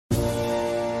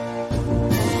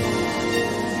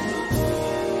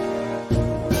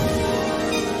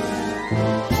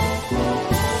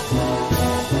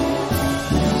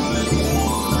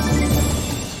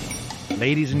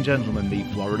Ladies and gentlemen, the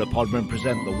Florida Podmen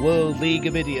present the World League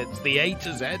of Idiots, the A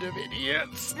to Z of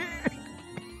idiots.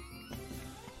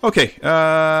 Okay, what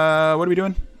are we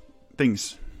doing?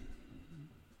 Things.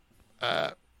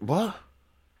 What?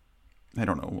 I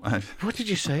don't know. What did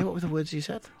you say? What were the words you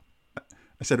said? I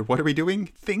said, what are we doing?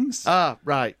 Things? Ah,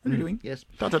 right. What are we doing? Yes. ...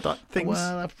 Things.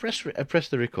 Well, I've pressed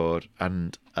the record,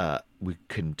 and we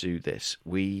can do this.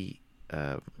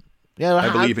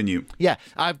 I believe in you. Yeah,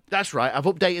 that's right. I've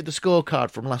updated the scorecard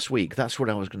from last week. That's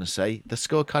what I was going to say. The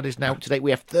scorecard is now up to date.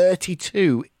 We have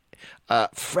 32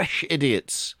 fresh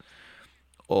idiots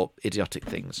or idiotic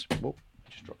things. Whoa,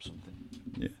 just dropped something.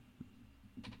 Yeah.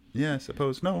 Yeah, I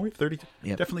suppose. No, we have 32.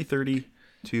 Yep. Definitely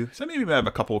 32. So maybe we have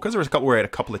a couple, because there was a couple where I had a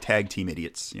couple of tag team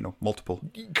idiots, multiple.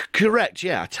 Correct,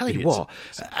 yeah. I tell you idiots.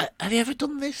 what, have you ever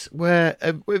done this? Where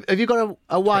have you got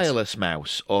a wireless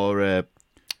mouse or a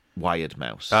wired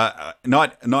mouse?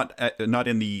 Not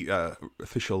in the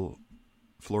official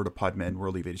Florida Podmen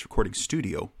World League of Idiots recording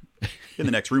studio. In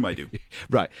the next room, I do.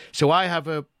 Right. So I have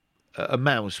a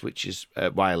mouse which is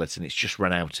wireless, and it's just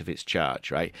run out of its charge.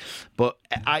 Right, but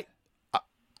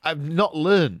I've not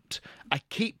learnt. I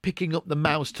keep picking up the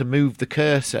mouse to move the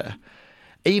cursor,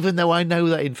 even though I know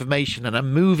that information, and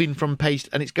I'm moving from paste,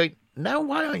 and it's going, no,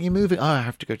 why aren't you moving? Oh, I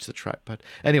have to go to the trackpad.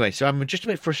 Anyway, so I'm just a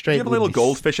bit frustrated. You have a little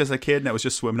goldfish as a kid, and I was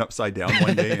just swimming upside down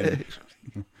one day.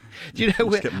 And do you know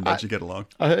where you get along?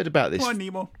 I heard about this. Come on,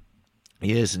 Nemo.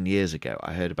 Years and years ago,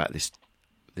 I heard about this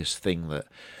thing that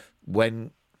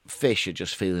when fish are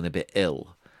just feeling a bit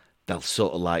ill, they'll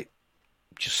sort of like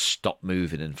just stop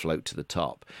moving and float to the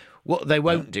top. What they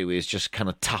won't do is just kind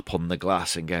of tap on the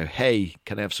glass and go, hey,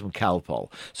 can I have some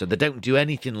Calpol? So they don't do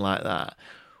anything like that.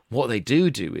 What they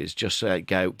do is just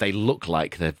go, they look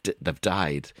like they've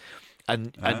died.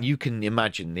 And you can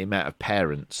imagine the amount of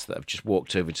parents that have just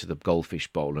walked over to the goldfish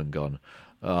bowl and gone,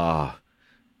 flush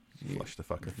the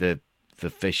fucker. The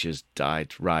fish has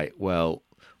died. Right, well,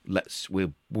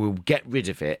 we'll get rid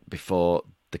of it before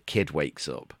the kid wakes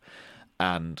up.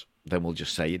 And then we'll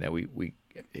just say, we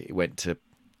went to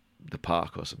the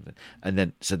park or something, and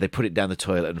then so they put it down the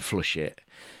toilet and flush it,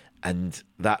 and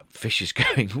that fish is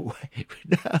going,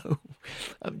 no,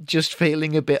 I'm just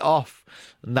feeling a bit off,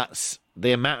 and that's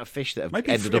the amount of fish that have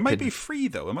ended up. It might be free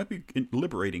though. It might be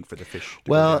liberating for the fish to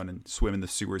go down and swim in the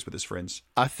sewers with his friends.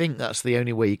 I think that's the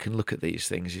only way you can look at these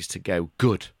things, is to go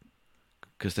good,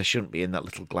 because they shouldn't be in that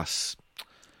little glass.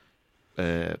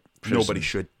 Prison. Nobody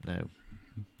should. No.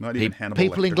 Not even Hannibal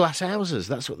people Lecter. in glass houses.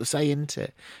 That's what they say, isn't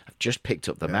it? I've just picked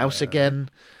up the mouse again.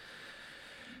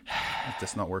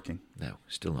 That's not working. No,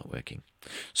 still not working.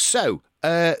 So,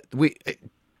 are we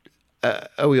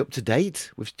up to date?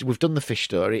 We've done the fish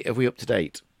story. Are we up to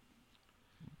date?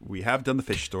 We have done the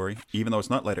fish story, even though it's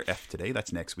not letter F today.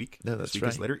 That's next week. No, that's this week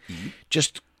right. Is letter E.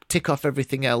 Just tick off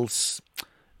everything else.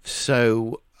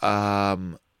 So,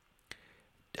 has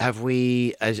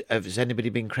anybody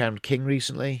been crowned king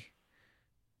recently?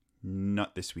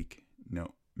 Not this week.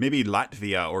 No. Maybe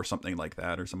Latvia or something like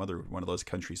that, or some other one of those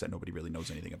countries that nobody really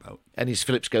knows anything about. And is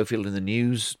Philip Schofield in the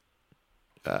news?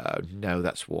 No,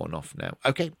 that's worn off now.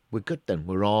 Okay, we're good then.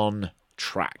 We're on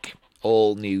track.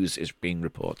 All news is being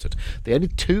reported. The only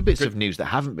two bits of news that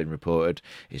haven't been reported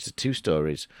is the two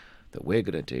stories that we're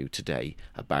going to do today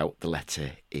about the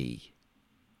letter E.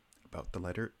 About the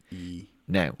letter E.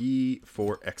 Now, E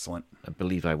for excellent. I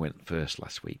believe I went first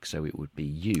last week, so it would be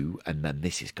you, and then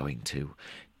this is going to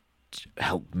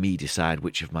help me decide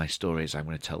which of my stories I'm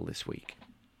going to tell this week.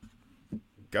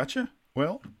 Gotcha.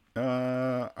 Well,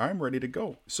 I'm ready to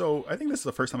go. So I think this is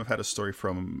the first time I've had a story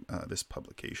from this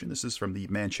publication. This is from the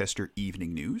Manchester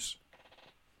Evening News.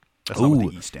 That's not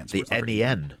what the E stands for. The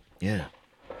NEN. Yeah.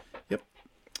 Yep.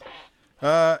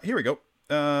 Here we go.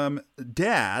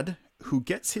 Dad, who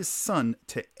gets his son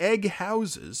to egg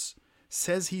houses,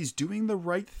 says he's doing the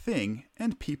right thing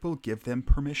and people give them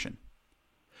permission.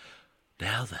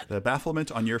 Now then. The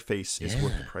bafflement on your face is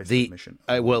worth the price of admission.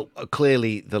 Well,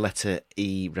 clearly the letter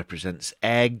E represents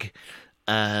egg,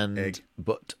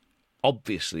 but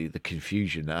obviously the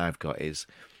confusion that I've got is,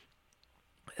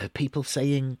 are people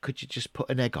saying, could you just put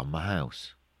an egg on my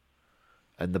house?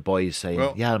 And the boy is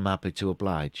saying, yeah, I'm happy to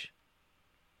oblige.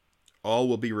 All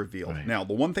will be revealed. Right. Now,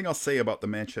 the one thing I'll say about the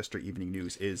Manchester Evening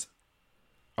News is,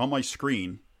 on my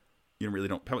screen, you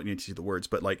probably need to see the words,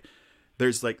 but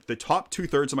there's the top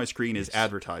 2/3 of my screen is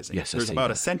advertising. Yes, there's about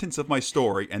a sentence of my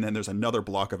story, and then there's another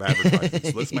block of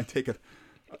advertising. So this might take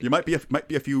might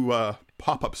be a few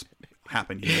pop-ups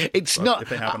happen here. It's not. If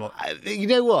they happen, you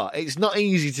know what? It's not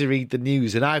easy to read the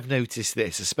news, and I've noticed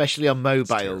this, especially on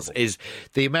mobiles, is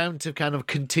the amount of kind of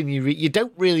you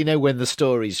don't really know when the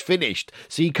story's finished,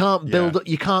 so you can't build up.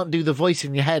 You can't do the voice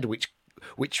in your head, which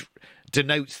which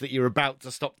denotes that you're about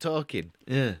to stop talking.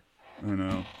 Yeah. I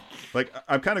know. Like,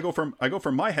 I kind of go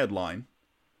from my headline,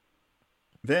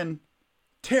 then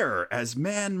terror as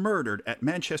man murdered at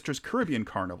Manchester's Caribbean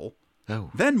Carnival.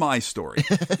 Oh. Then my story.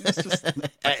 It's just,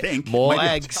 I think. More might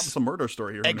eggs. Have some murder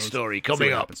story here. Egg story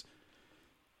coming up. Happens.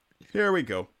 Here we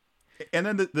go. And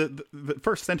then the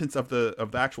first sentence of the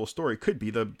actual story could be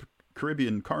the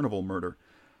Caribbean Carnival murder.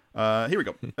 Here we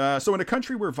go. So in a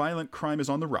country where violent crime is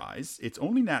on the rise, it's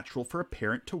only natural for a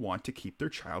parent to want to keep their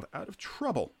child out of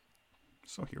trouble.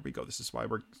 So here we go. This is why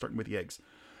we're starting with the eggs.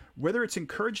 Whether it's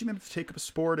encouraging them to take up a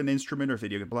sport, an instrument, or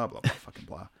video, blah, blah, blah, fucking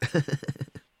blah.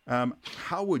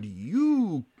 How would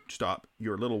you stop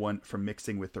your little one from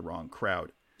mixing with the wrong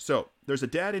crowd? So there's a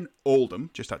dad in Oldham,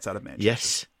 just outside of Manchester.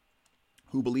 Yes.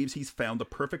 Who believes he's found the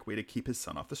perfect way to keep his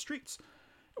son off the streets,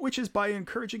 which is by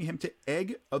encouraging him to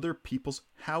egg other people's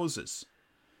houses.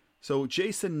 So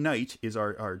Jason Knight is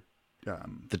our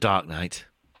the Dark Knight.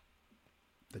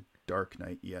 The Dark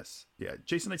Knight, yes. Yeah,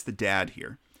 Jason Knight's the dad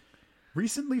here.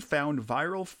 Recently found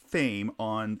viral fame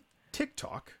on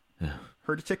TikTok.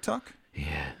 Heard of TikTok?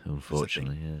 Yeah,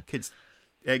 unfortunately, yeah. Kids,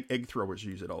 egg throwers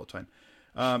use it all the time.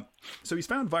 So he's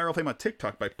found viral fame on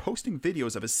TikTok by posting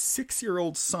videos of his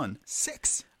 6-year-old son,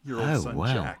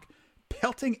 Jack,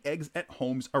 pelting eggs at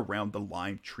homes around the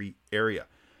lime tree area.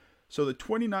 So the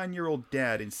 29-year-old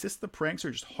dad insists the pranks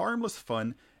are just harmless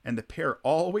fun, and the pair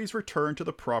always return to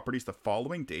the properties the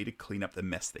following day to clean up the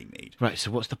mess they made. Right,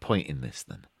 so what's the point in this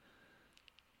then?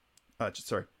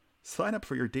 Sign up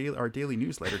for our daily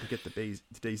newsletter to get today's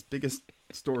biggest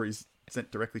stories sent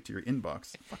directly to your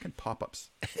inbox. Fucking pop-ups.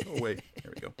 Go away.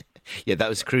 There we go. Yeah, that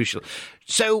was crucial.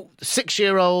 So,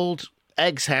 6-year-old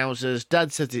eggs houses,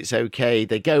 dad says it's okay.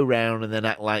 They go round and then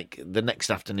act like the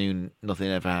next afternoon nothing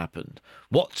ever happened.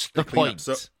 What's the point?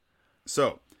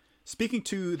 So, speaking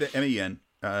to the MEN,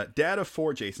 dad of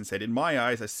 4, Jason said, "In my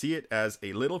eyes, I see it as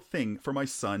a little thing for my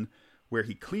son where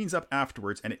he cleans up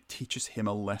afterwards and it teaches him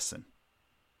a lesson."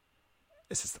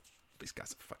 This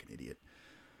guy's a fucking idiot.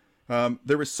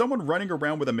 There was someone running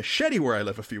around with a machete where I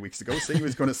live a few weeks ago saying he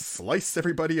was going to slice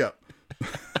everybody up.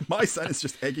 My son is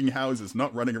just egging houses,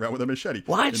 not running around with a machete.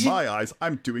 In my eyes,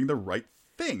 I'm doing the right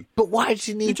thing. But why does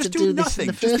he need to do this in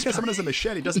the first place? Just because someone has a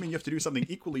machete doesn't mean you have to do something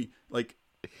equally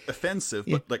offensive,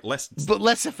 but less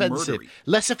offensive. murdery.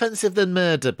 Less offensive than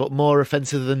murder, but more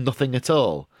offensive than nothing at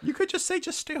all. You could just say,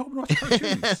 just stay home and watch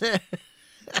cartoons.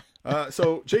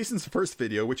 So Jason's first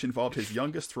video, which involved his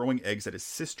youngest throwing eggs at his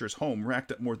sister's home,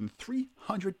 racked up more than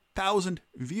 300,000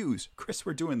 views. Chris,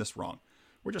 we're doing this wrong.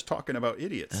 We're just talking about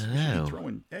idiots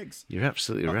throwing eggs. You're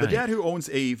absolutely right. The dad, who owns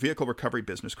a vehicle recovery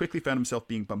business, quickly found himself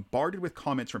being bombarded with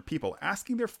comments from people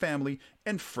asking their family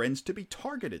and friends to be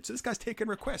targeted. So this guy's taking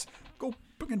requests. Go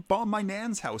fucking bomb my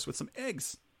nan's house with some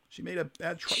eggs. She made a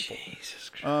bad trifle. Jesus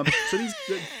Christ. So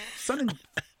the son and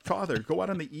father go out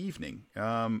in the evening.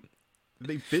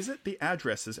 They visit the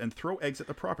addresses and throw eggs at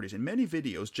the properties. In many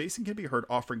videos, Jason can be heard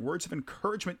offering words of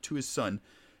encouragement to his son,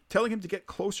 telling him to get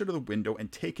closer to the window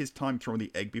and take his time throwing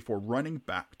the egg before running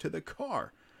back to the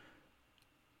car.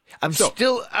 I missed something?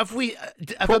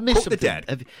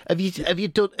 Dad. Have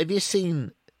you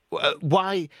seen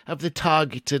why have they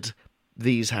targeted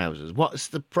these houses? What's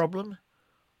the problem?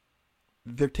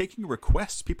 They're taking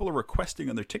requests. People are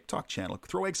requesting on their TikTok channel,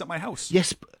 throw eggs at my house.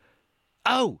 Yes.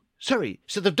 Sorry.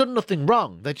 So they've done nothing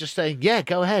wrong. They're just saying, yeah,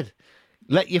 go ahead.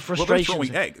 Let your frustrations... Well,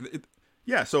 they're throwing egg.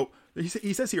 Yeah, so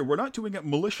he says here, we're not doing it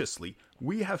maliciously.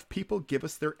 We have people give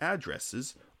us their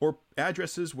addresses, or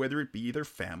addresses whether it be their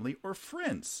family or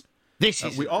friends. This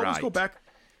isn't we always right. go back...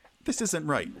 This isn't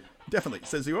right. Definitely. It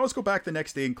says we always go back the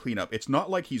next day and clean up. It's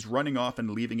not like he's running off and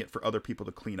leaving it for other people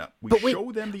to clean up. We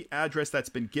show them the address that's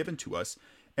been given to us,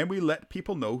 and we let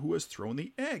people know who has thrown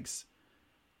the eggs.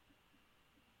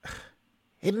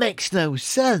 It makes no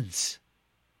sense.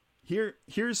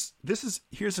 Here's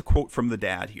a quote from the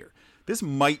dad here. This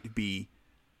might be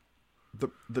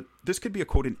this could be a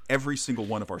quote in every single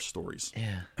one of our stories.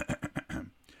 Yeah.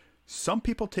 Some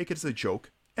people take it as a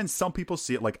joke, and some people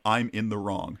see it like I'm in the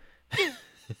wrong.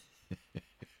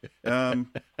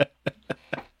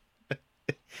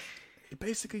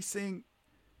 Basically saying,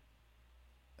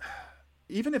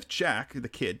 even if Jack, the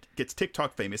kid, gets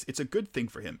TikTok famous, it's a good thing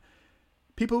for him.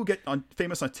 People who get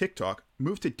famous on TikTok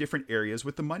move to different areas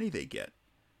with the money they get.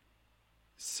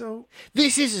 So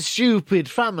this is a stupid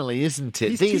family, isn't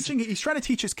it? He's trying to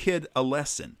teach his kid a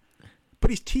lesson, but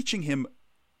he's teaching him.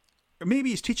 Maybe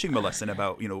he's teaching him a lesson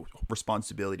about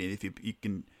responsibility, and if you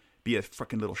can be a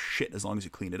fucking little shit as long as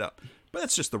you clean it up. But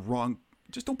that's just the wrong.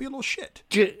 Just don't be a little shit.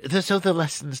 There's other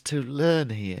lessons to learn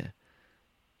here.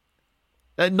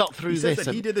 Not through He says this.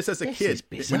 that he did this as a This kid. is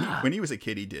bizarre. When he was a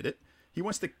kid, he did it. He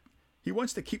wants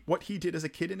to keep what he did as a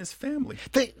kid in his family.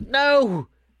 No!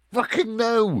 Fucking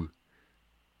no!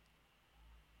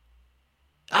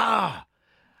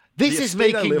 This The is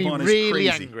estate I making live me on is really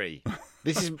crazy. angry.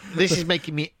 This is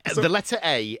making me the letter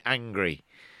A angry.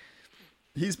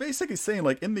 He's basically saying,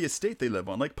 like, in the estate they live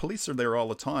on, like, police are there all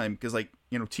the time because, like,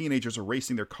 teenagers are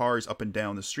racing their cars up and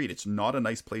down the street. It's not a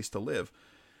nice place to live.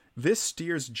 This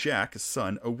steers Jack, his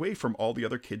son, away from all the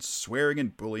other kids swearing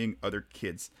and bullying other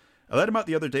kids. I let him out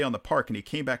the other day on the park, and he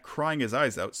came back crying his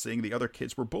eyes out, saying the other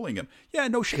kids were bullying him. Yeah,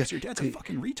 no shit, 'cause your dad's a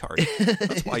fucking retard.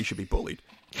 That's why he should be bullied.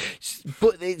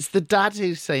 But it's the dad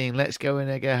who's saying, let's go and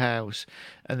egg a house.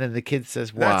 And then the kid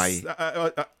says, why?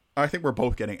 I think we're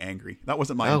both getting angry. That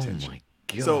wasn't my intention. Oh, my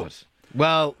God. So,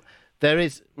 well, there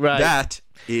is... Right. that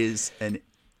is an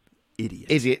idiot.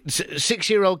 Idiot.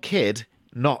 6-year-old kid,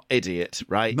 not idiot,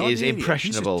 right? Not is an idiot.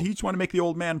 impressionable. He just want to make the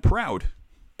old man proud.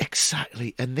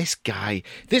 Exactly. And this guy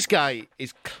is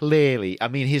clearly, I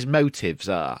mean, his motives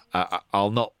are,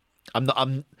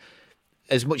 I'm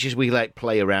as much as we like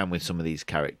play around with some of these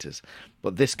characters,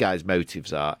 but this guy's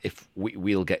motives are, if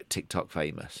we'll get TikTok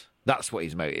famous. That's what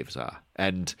his motives are.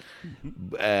 And,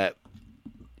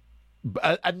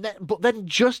 but then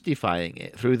justifying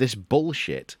it through this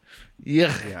bullshit.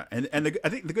 Yeah. And I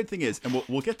think the good thing is, and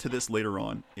we'll get to this later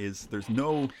on, is there's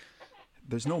no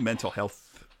mental health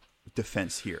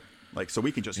defense here, like, so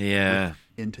we can just rip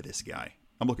into this guy.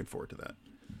 I'm looking forward to that.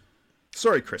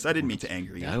 Sorry, Chris, I didn't mean to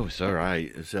anger you. No, it's all right.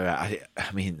 It's all right.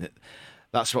 I mean,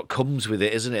 that's what comes with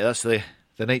it, isn't it? That's the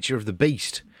nature of the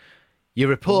beast. You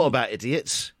report about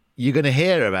idiots, you're going to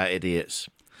hear about idiots.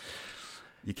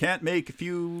 You can't make a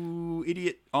few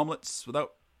idiot omelets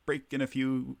without breaking a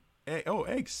few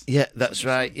eggs. Yeah, that's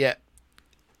right. Yeah.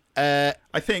 I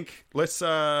think let's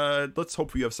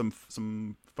hope we have some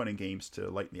fun and games to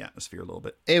lighten the atmosphere a little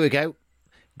bit. Here we go.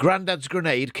 Grandad's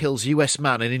grenade kills US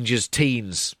man and injures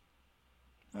teens.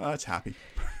 That's happy.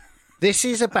 This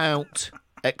is about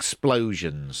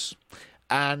explosions.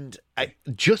 And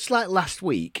just like last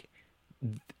week,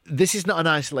 this is not an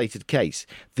isolated case.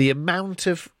 The amount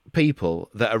of people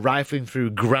that are rifling through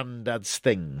Grandad's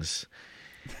things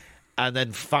and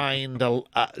then find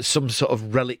some sort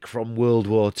of relic from World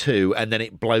War II and then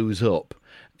it blows up.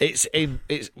 This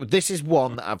is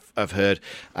one that I've heard.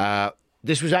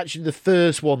 This was actually the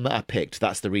first one that I picked.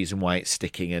 That's the reason why it's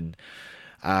sticking. And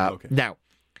okay. Now,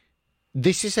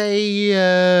 this is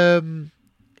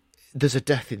there's a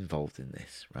death involved in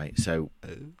this, right? So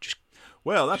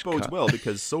that bodes well,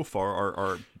 because so far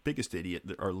our biggest idiot,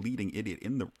 our leading idiot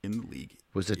in the league,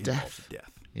 was a death.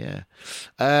 Yeah.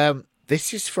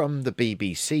 This is from the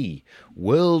BBC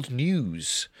World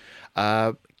News.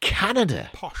 Canada.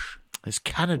 Posh. It's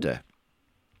Canada.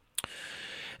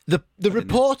 The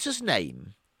reporter's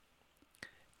name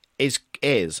is,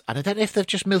 and I don't know if they've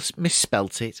just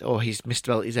misspelt it or he's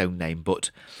misspelled his own name, but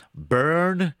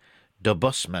Bern de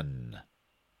Busman.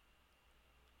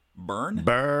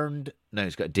 Burned. No,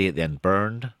 it's got a D at the end.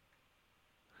 Burned.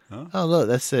 Huh? Oh, look,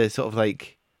 that's sort of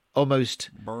like almost...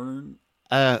 Burn.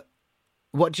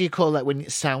 What do you call that when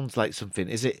it sounds like something?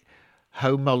 Is it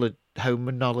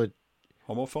homophone?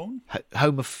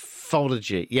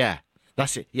 Homophology. Yeah,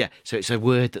 that's it. Yeah, so it's a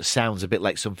word that sounds a bit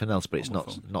like something else, but it's not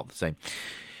the same.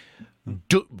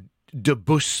 De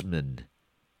Busman.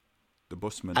 The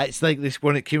Busman. It's like this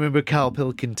one. Can you remember Carl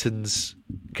Pilkington's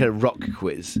kind of rock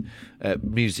quiz,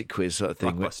 music quiz sort of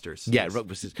thing? Rockbusters. Yeah, yes.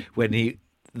 Rockbusters. When he,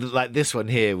 like this one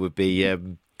here would be,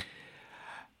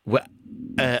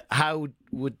 how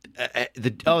would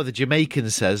the Jamaican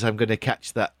says, I'm going to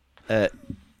catch that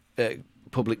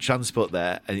public transport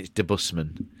there, and it's De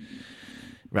Busman.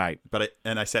 Right, but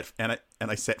I set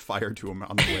fire to him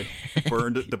on the way.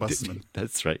 Burned the busman.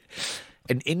 That's right.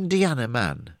 An Indiana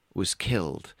man was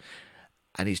killed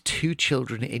and his 2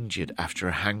 children injured after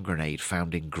a hand grenade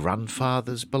found in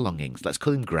grandfather's belongings. Let's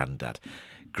call him Grandad.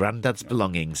 Grandad's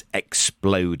belongings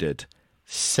exploded.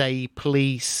 Say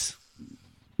please.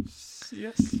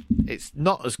 Yes. It's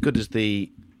not as good as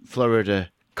the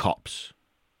Florida cops,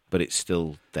 but it's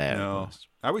still there. No.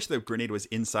 I wish the grenade was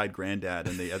inside Grandad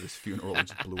and at his funeral it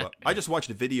just blew up. I just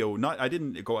watched a video. I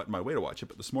didn't go out my way to watch it,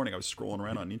 but this morning I was scrolling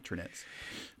around on the internet,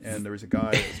 and there was a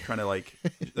guy that was trying to like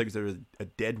there was a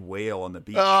dead whale on the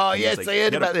beach. Oh yes, I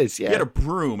heard about this. Yeah, he had a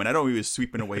broom, and I know he was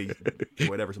sweeping away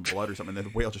whatever, some blood or something, and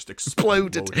then the whale just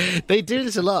exploded. They do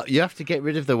this a lot. You have to get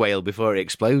rid of the whale before it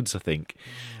explodes, I think,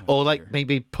 or like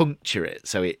maybe puncture it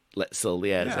so it lets all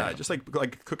the air out. Yeah, just like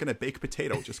cooking a baked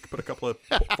potato. Just put a couple of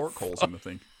fork holes in the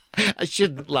thing. I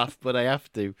shouldn't laugh, but I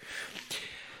have to.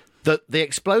 The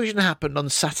explosion happened on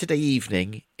Saturday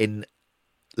evening in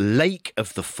Lake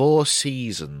of the Four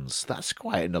Seasons. That's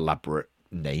quite an elaborate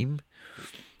name.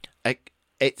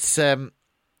 It's about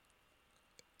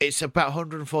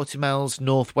 140 miles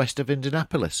northwest of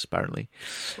Indianapolis, apparently.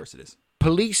 Of course it is.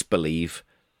 Police believe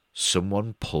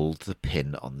someone pulled the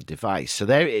pin on the device. So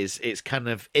there it is. It's kind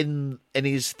of in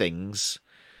his things.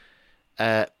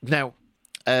 Now,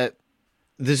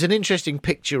 there's an interesting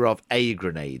picture of a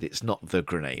grenade. It's not the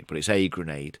grenade, but it's a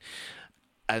grenade.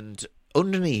 And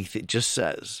underneath it just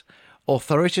says,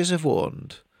 authorities have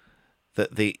warned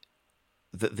that the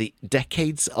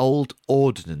decades-old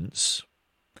ordnance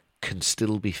can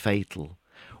still be fatal.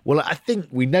 Well, I think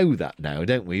we know that now,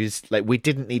 don't we? It's like we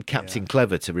didn't need Captain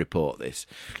Clever to report this.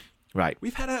 Right.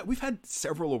 We've had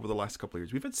several over the last couple of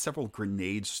years. We've had several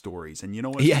grenade stories, and you know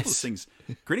what? Yes. One of those things,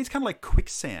 grenades kind of like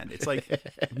quicksand. It's like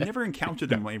I've never encountered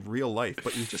them in my real life,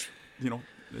 but you just,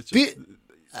 it's just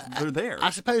they're there.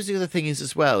 I suppose the other thing is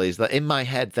as well is that in my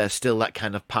head they're still that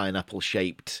kind of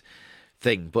pineapple-shaped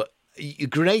thing, but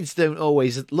grenades don't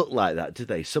always look like that, do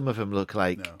they? Some of them look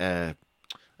like I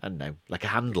don't know, like a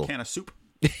handle, a can of soup,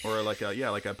 or like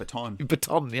a baton.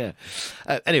 Baton, yeah.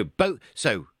 Anyway,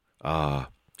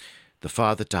 the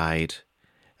father died,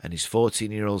 and his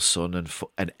 14-year-old son and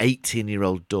an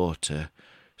 18-year-old daughter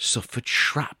suffered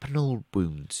shrapnel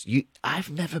wounds.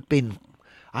 I've never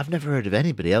heard of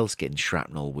anybody else getting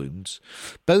shrapnel wounds.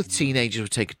 Both teenagers were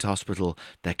taken to hospital.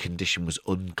 Their condition was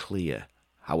unclear,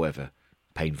 however,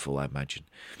 painful, I imagine.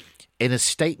 In a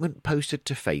statement posted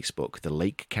to Facebook, the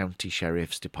Lake County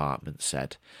Sheriff's Department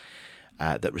said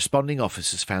that responding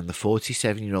officers found the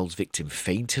 47-year-old's victim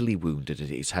fatally wounded at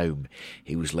his home.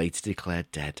 He was later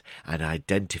declared dead and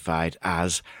identified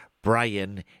as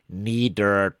Brian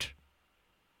Neidert.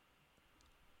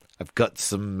 I've got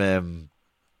some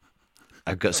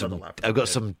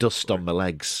dust on my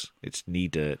legs. It's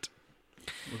Neidert.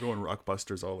 We're going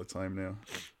Rockbusters all the time now.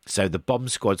 So the bomb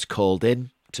squad's called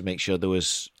in to make sure there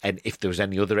was, and if there was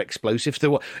any other explosives,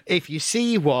 if you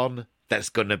see one, there's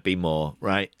going to be more,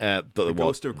 right? But the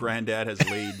ghost of Grandad has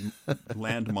laid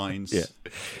landmines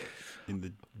in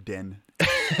the den.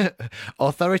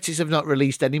 Authorities have not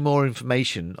released any more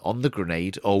information on the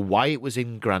grenade or why it was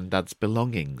in Grandad's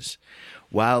belongings.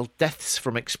 While deaths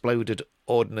from exploded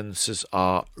ordnances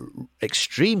are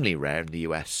extremely rare in the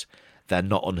US, they're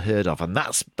not unheard of, and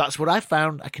that's what I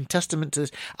found. I can testament to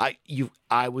this.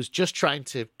 I was just trying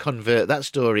to convert that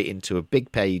story into a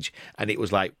big page, and it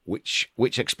was like, which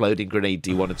exploding grenade do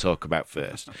you want to talk about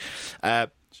first?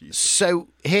 So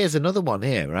here's another one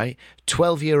here, right?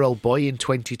 12-year-old boy in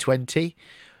 2020,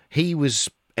 he was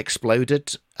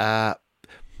exploded by,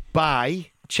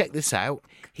 check this out,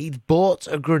 he'd bought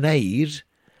a grenade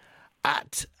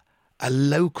at a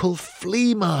local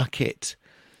flea market.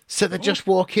 So they're just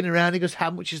walking around. He goes,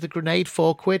 how much is the grenade?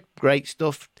 £4. Great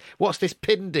stuff. What's this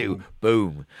pin do?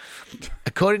 Boom.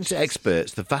 According to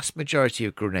experts, the vast majority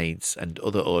of grenades and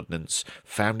other ordnance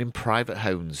found in private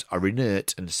homes are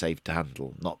inert and safe to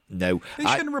handle. They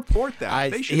shouldn't report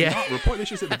that. They should not report. They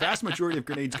should say the vast majority of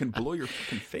grenades can blow your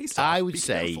fucking face off. I would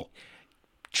say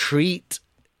treat...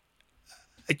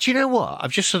 Do you know what?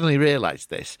 I've just suddenly realised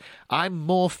this. I'm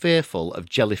more fearful of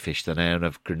jellyfish than I am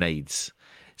of grenades.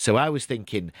 So I was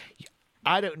thinking,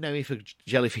 I don't know if a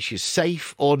jellyfish is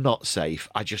safe or not safe.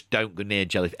 I just don't go near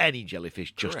any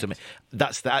jellyfish. Just to me,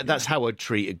 that's how I'd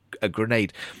treat a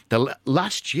grenade.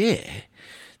 Last year,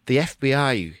 the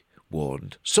FBI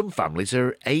warned some families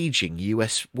are aging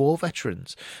US war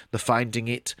veterans. They're finding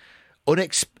it.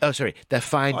 They're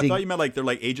finding. I thought you meant like they're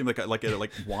like aging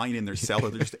like wine in their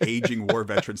cellar. They're just aging war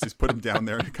veterans. Just put them down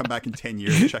there and come back in 10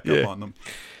 years and check up on them.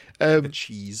 The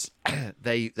cheese.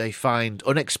 They find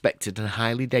unexpected and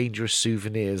highly dangerous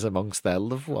souvenirs amongst their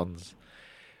loved ones.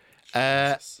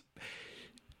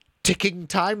 Ticking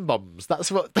time bombs.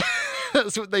 That's what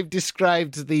they've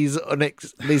described these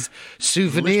souvenirs.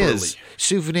 Literally.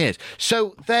 Souvenirs.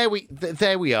 So there we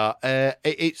are.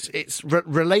 It's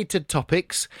related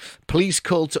topics. Police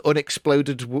called to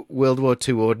unexploded World War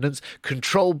II ordnance.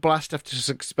 Controlled blast after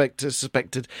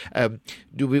suspected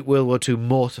World War II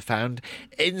mortar found.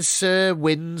 Insurer.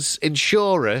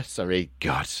 Sorry,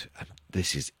 God.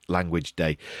 This is language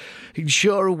day.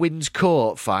 Insurer wins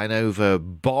court fine over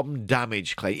bomb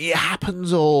damage claim. It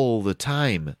happens all the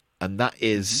time. And that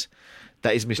is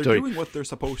my story. They're doing what they're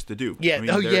supposed to do. Yeah.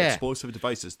 They're explosive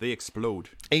devices. They explode.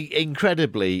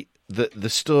 Incredibly, the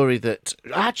story that...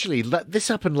 Actually, this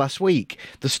happened last week.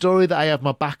 The story that I have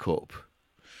my backup,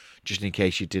 just in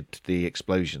case you did the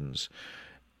explosions,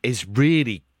 is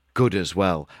really good as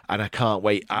well. And I can't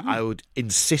wait. I would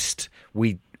insist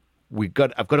we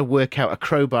I've got to work out a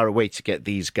crowbar way to get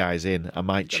these guys in. I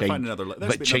might change. Find another letter.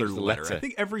 There's another letter. I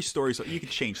think every story, so you can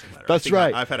change the letter. That's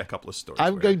right. I've had a couple of stories.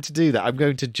 I'm going to do that. I'm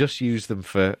going to just use them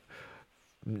for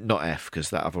not F, because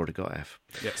that I've already got F.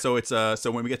 Yeah. So it's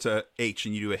so when we get to H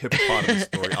and you do a hippopotamus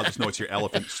story, I'll just know it's your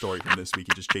elephant story from this week.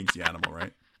 You just change the animal,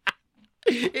 right?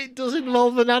 It does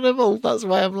involve an animal. That's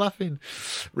why I'm laughing.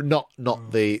 Not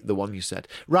the one you said.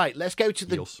 Right, let's go to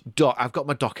the doc. I've got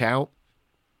my doc out.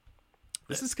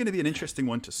 This is going to be an interesting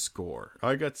one to score.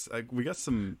 We got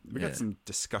some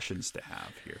discussions to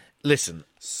have here. Listen,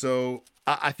 so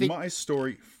I think my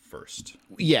story first.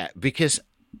 Yeah, because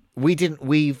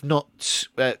we've not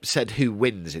said who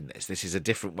wins in this. This is a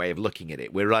different way of looking at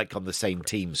it. We're like on the same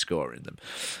team scoring them.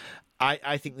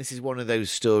 I think this is one of those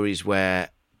stories where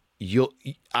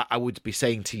I would be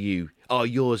saying to you, oh,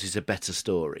 yours is a better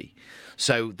story.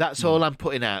 So that's all I'm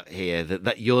putting out here,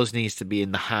 that yours needs to be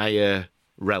in the higher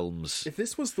realms. If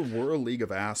this was the World League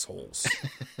of Assholes,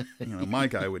 my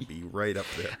guy would be right up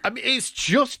there. I mean, it's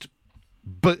just,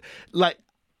 but like,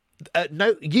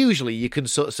 no, usually you can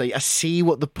sort of say, I see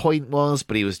what the point was,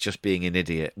 but he was just being an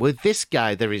idiot. With this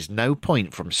guy, there is no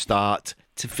point from start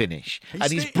to finish.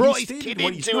 He's brought his kid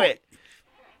into it.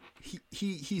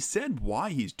 He said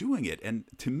why he's doing it, and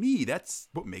to me, that's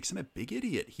what makes him a big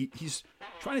idiot. He's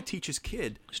trying to teach his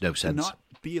kid to not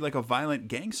be like a violent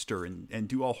gangster and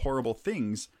do all horrible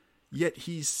things, yet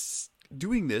he's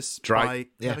doing this by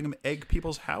having him egg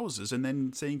people's houses and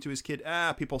then saying to his kid,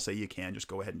 people say you can, just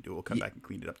go ahead and do it. We'll come back and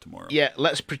clean it up tomorrow. Yeah,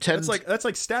 let's pretend. That's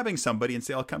like stabbing somebody and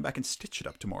say, I'll come back and stitch it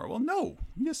up tomorrow. Well, no.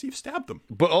 Yes, you've stabbed them.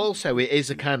 But also it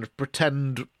is a kind of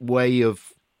pretend way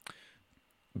of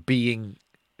being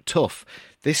tough.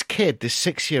 This kid, this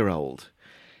 6-year-old,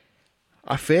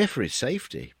 I fear for his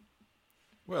safety.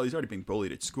 Well, he's already being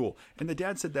bullied at school. And the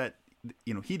dad said that,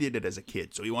 he did it as a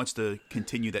kid, so he wants to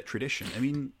continue that tradition. I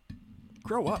mean,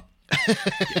 grow up.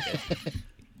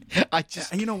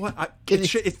 You know what?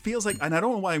 It feels like, and I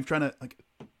don't know why I'm trying to, like,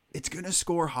 it's going to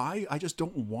score high. I just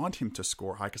don't want him to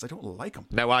score high because I don't like him.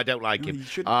 No, I don't like him.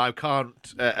 I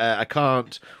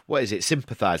can't, what is it,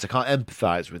 sympathise. I can't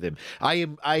empathise with him.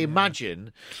 I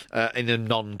imagine, in a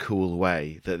non-cool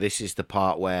way, that this is the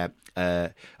part where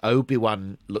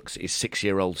Obi-Wan looks at his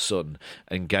 6-year-old son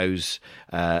and goes,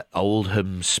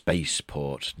 Oldham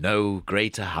Spaceport, no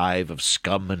greater hive of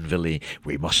scum and villainy,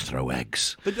 we must throw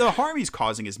eggs. The harm he's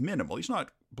causing is minimal. He's not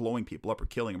blowing people up or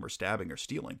killing them or stabbing or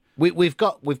stealing. We've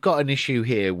got an issue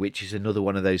here, which is another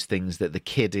one of those things that the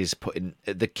kid is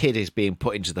being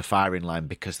put into the firing line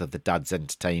because of the dad's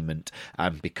entertainment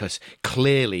and because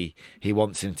clearly he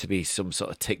wants him to be some sort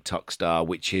of TikTok star,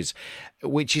 which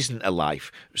isn't a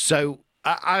life. So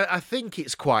I think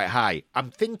it's quite high.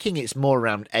 I'm thinking it's more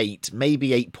around 8,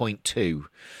 maybe 8.2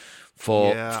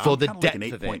 for the depth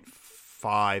like of it.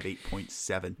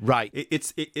 8.7.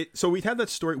 Right. So we've had that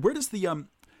story.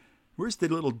 Where's the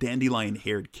little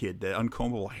dandelion-haired kid, the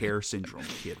uncombable hair syndrome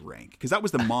kid rank? Because that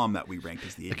was the mom that we ranked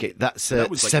as the idiot. Okay, that's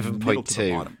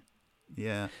 7.2.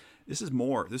 Yeah, this is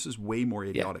more. This is way more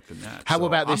idiotic than that. How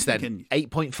about this then?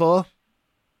 8.4.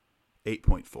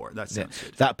 8.4. That sounds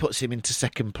good. That puts him into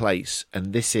second place,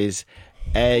 and this is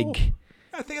Egg.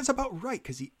 I think that's about right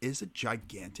because he is a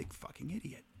gigantic fucking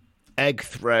idiot. Egg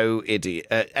throw idiot.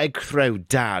 Egg throw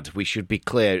dad. We should be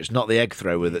clear. It's not the egg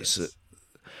thrower that's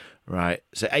right.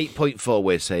 So 8.4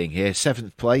 we're saying here.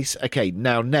 7th place. Okay,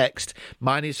 now next.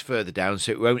 Mine is further down,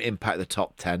 so it won't impact the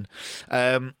top 10.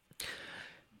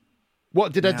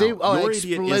 What did I do? Oh,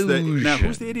 explosion. Now,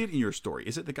 who's the idiot in your story?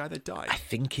 Is it the guy that died? I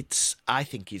think it's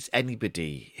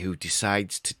anybody who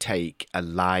decides to take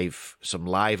some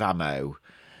live ammo,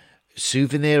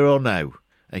 souvenir or no.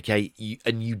 Okay,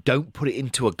 you don't put it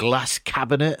into a glass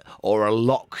cabinet or a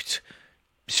locked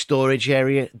storage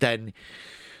area, then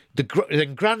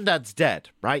Grandad's dead,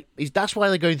 right? That's why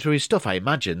they're going through his stuff. I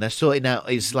imagine they're sorting out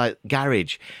his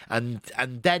garage, and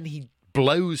then he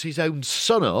blows his own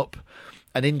son up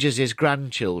and injures his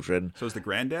grandchildren. So is the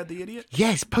granddad the idiot?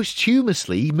 Yes,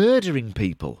 posthumously murdering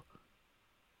people.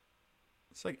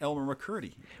 It's like Elmer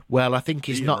McCurdy. Well, I think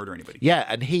he's not murder anybody. Yeah,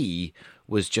 and he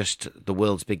was just the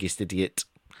world's biggest idiot.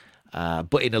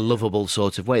 But in a lovable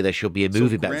sort of way. There should be a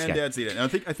movie about this guy. Granddad's the idiot.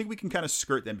 And I think we can kind of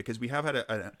skirt then because we have had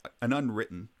an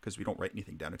unwritten, because we don't write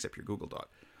anything down except your Google Doc,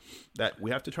 that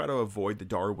we have to try to avoid the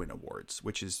Darwin Awards,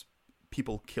 which is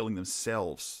people killing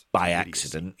themselves by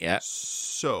accident. Yeah.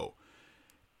 So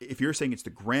if you're saying it's the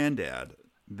granddad,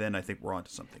 then I think we're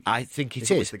onto something. I think it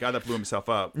is. It's the guy that blew himself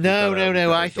up. No.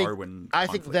 I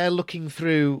think they're looking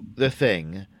through the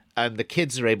thing. And the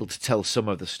kids are able to tell some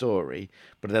of the story,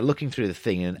 but they're looking through the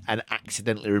thing and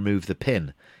accidentally remove the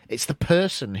pin. It's the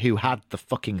person who had the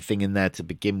fucking thing in there to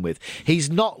begin with. He's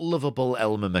not lovable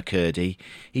Elmer McCurdy.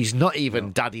 He's not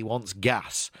even Daddy Wants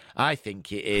Gas. I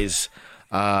think it is.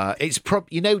 It's do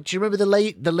you remember the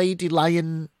lady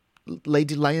lion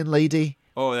lady?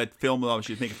 Oh, that film where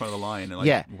she was making fun of the lion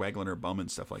and waggling her bum and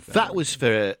stuff like that. That was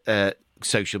for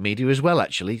social media as well,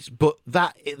 actually. But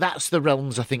that's the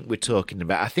realms I think we're talking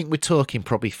about. I think we're talking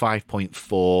probably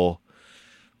 5.4,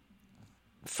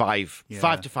 5 to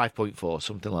 5.4,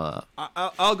 something like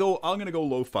that. I'm going to go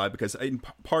low 5 because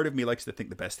part of me likes to think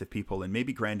the best of people, and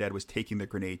maybe Grandad was taking the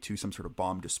grenade to some sort of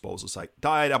bomb disposal site,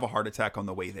 died of a heart attack on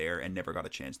the way there, and never got a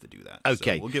chance to do that.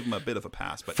 Okay. So we'll give him a bit of a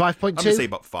pass, but 5.2? I'm going to say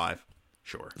about 5.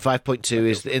 Sure. 5.2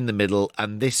 is in the middle,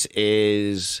 and this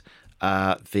is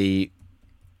the...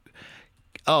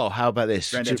 Oh, how about this?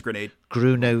 Grandad's grenade.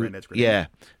 Grandad's grenade.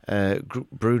 Yeah.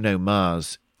 Bruno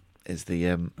Mars is the...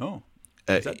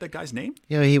 Is that the guy's name?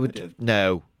 Yeah, he would...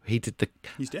 No, he did the...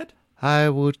 He's dead? I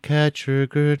would catch a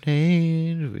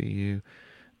grenade for you.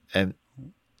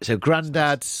 So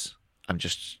Grandad's... I'm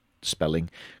just spelling.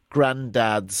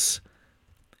 Grandad's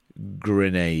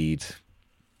grenade.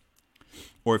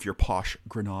 Or if you're posh,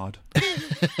 Grenad.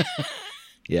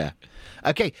 Yeah.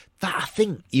 Okay, I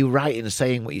think you're right in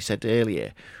saying what you said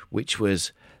earlier, which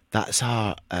was that's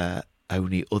our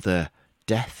only other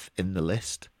death in the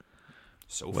list.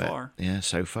 So far. Yeah,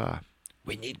 so far.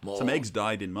 We need more. Some eggs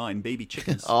died in mine, baby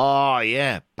chickens. Oh,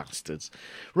 yeah, bastards.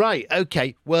 Right,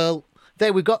 okay, well,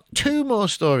 there we've got 2 more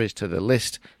stories to the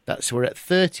list. We're at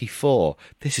 34.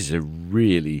 This is a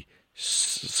really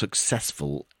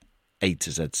successful A to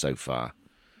Z so far.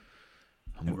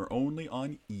 And we're only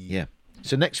on E. Yeah.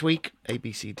 So next week, A,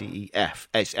 B, C, D, E, F.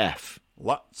 It's F.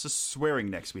 Lots of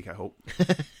swearing next week, I hope.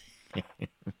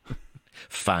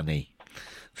 Fanny.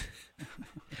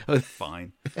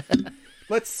 Fine.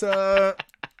 Let's have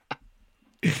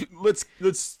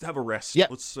a rest. Yep.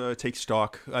 Let's take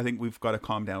stock. I think we've got to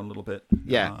calm down a little bit.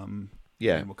 Yeah.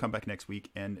 Yeah. And we'll come back next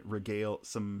week and regale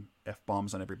some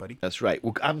F-bombs on everybody. That's right.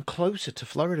 Well, I'm closer to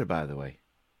Florida, by the way.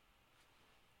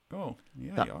 Oh,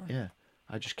 yeah, you are. Yeah.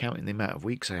 I just counting the amount of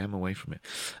weeks I am away from it.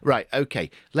 Right, okay.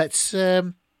 Let's...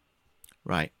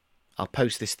 right. I'll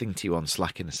post this thing to you on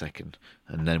Slack in a second,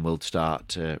 and then we'll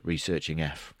start researching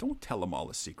F. Don't tell them all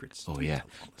the secrets. Oh, yeah.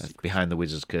 That's behind the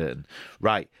wizard's curtain.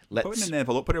 Right, let's... Put it in an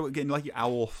envelope. Put it again like you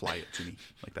owl fly it to me.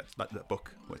 Like that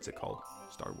book. What's it called?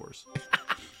 Star Wars.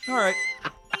 All right.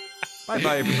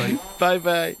 Bye-bye, everybody.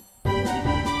 Bye-bye.